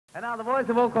And now the voice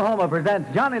of Oklahoma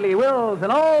presents Johnny Lee Wills and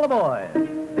all the boys.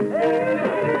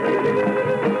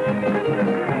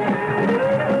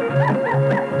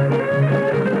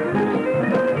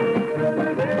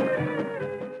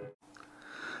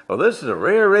 Well, this is a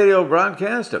rare radio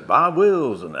broadcast of Bob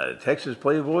Wills and the Texas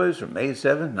Playboys from May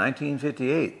 7,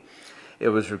 1958. It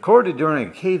was recorded during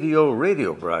a KVOO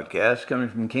radio broadcast coming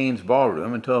from Cain's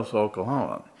Ballroom in Tulsa,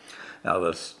 Oklahoma. Now,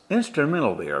 the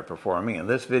instrumental they are performing in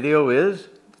this video is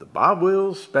the Bob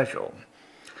Wills Special.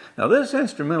 Now, this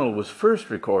instrumental was first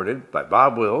recorded by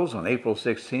Bob Wills on April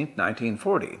 16,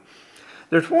 1940.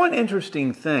 There's one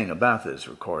interesting thing about this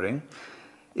recording.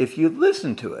 If you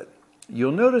listen to it,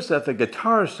 you'll notice that the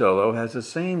guitar solo has the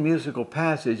same musical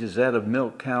passage as that of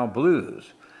Milk Cow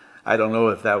Blues. I don't know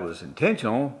if that was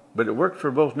intentional, but it worked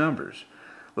for both numbers.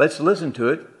 Let's listen to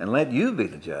it and let you be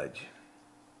the judge.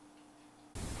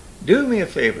 Do me a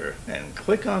favor and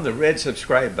click on the red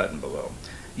subscribe button below.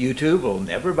 YouTube will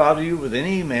never bother you with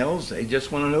any emails. They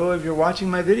just want to know if you're watching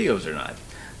my videos or not.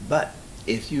 But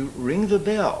if you ring the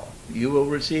bell, you will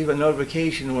receive a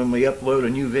notification when we upload a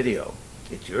new video.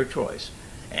 It's your choice.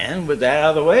 And with that out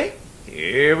of the way,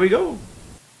 here we go.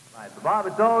 Right, so Bob,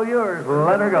 it's all yours.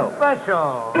 Let her go.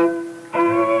 Special.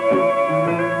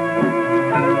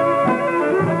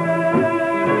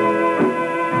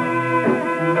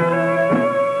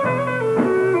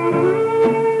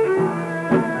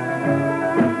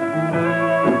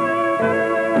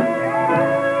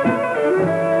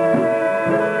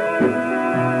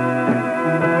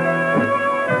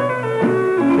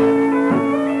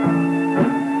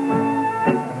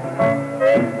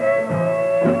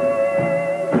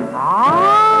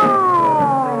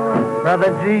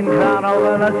 Brother Gene Crown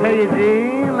over, and I tell you,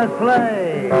 Gene, let's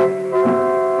play.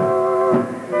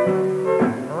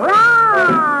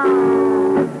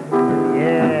 Run!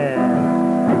 Yeah.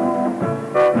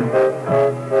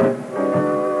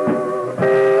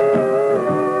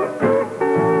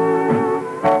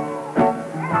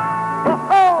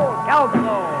 Ho-ho!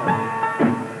 Cowgirl!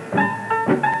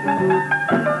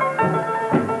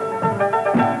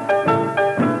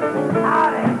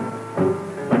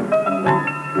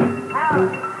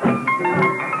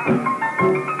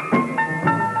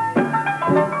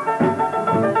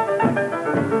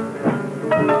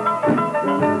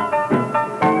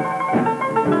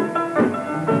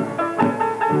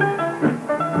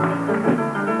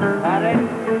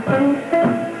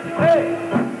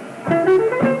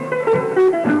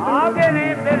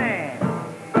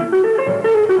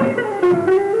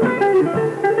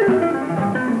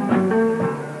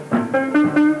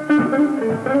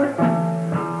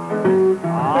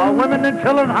 Women and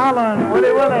children hollering,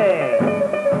 Willie, Willie,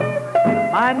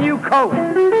 my new coat.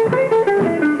 Yeah.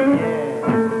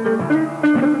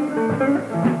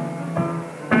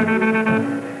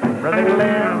 Brother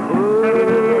Glenn, ooh,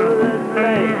 this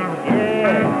thing,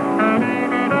 yeah.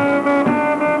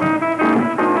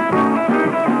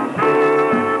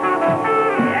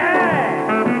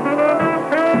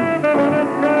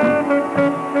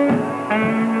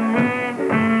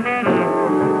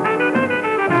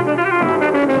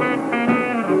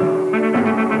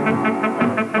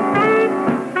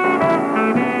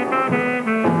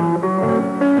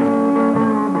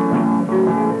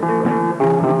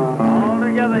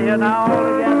 Now all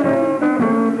together.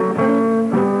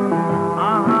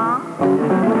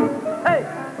 Hey.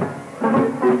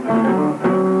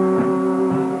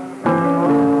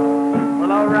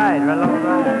 Well, all right. Well, all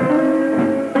right.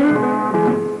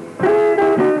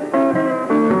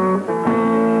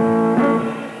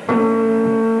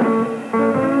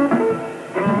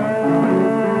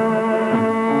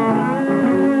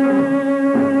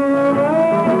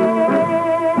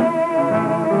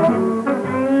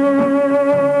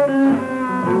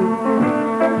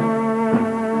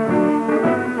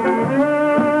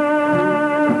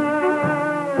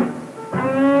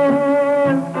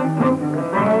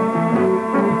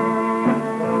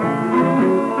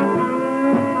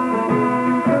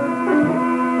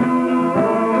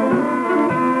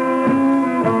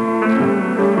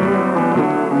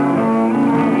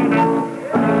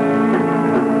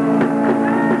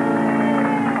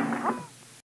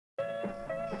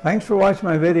 Thanks for watching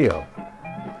my video.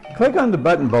 Click on the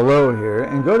button below here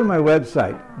and go to my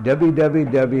website,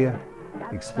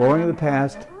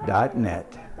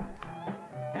 www.exploringthepast.net.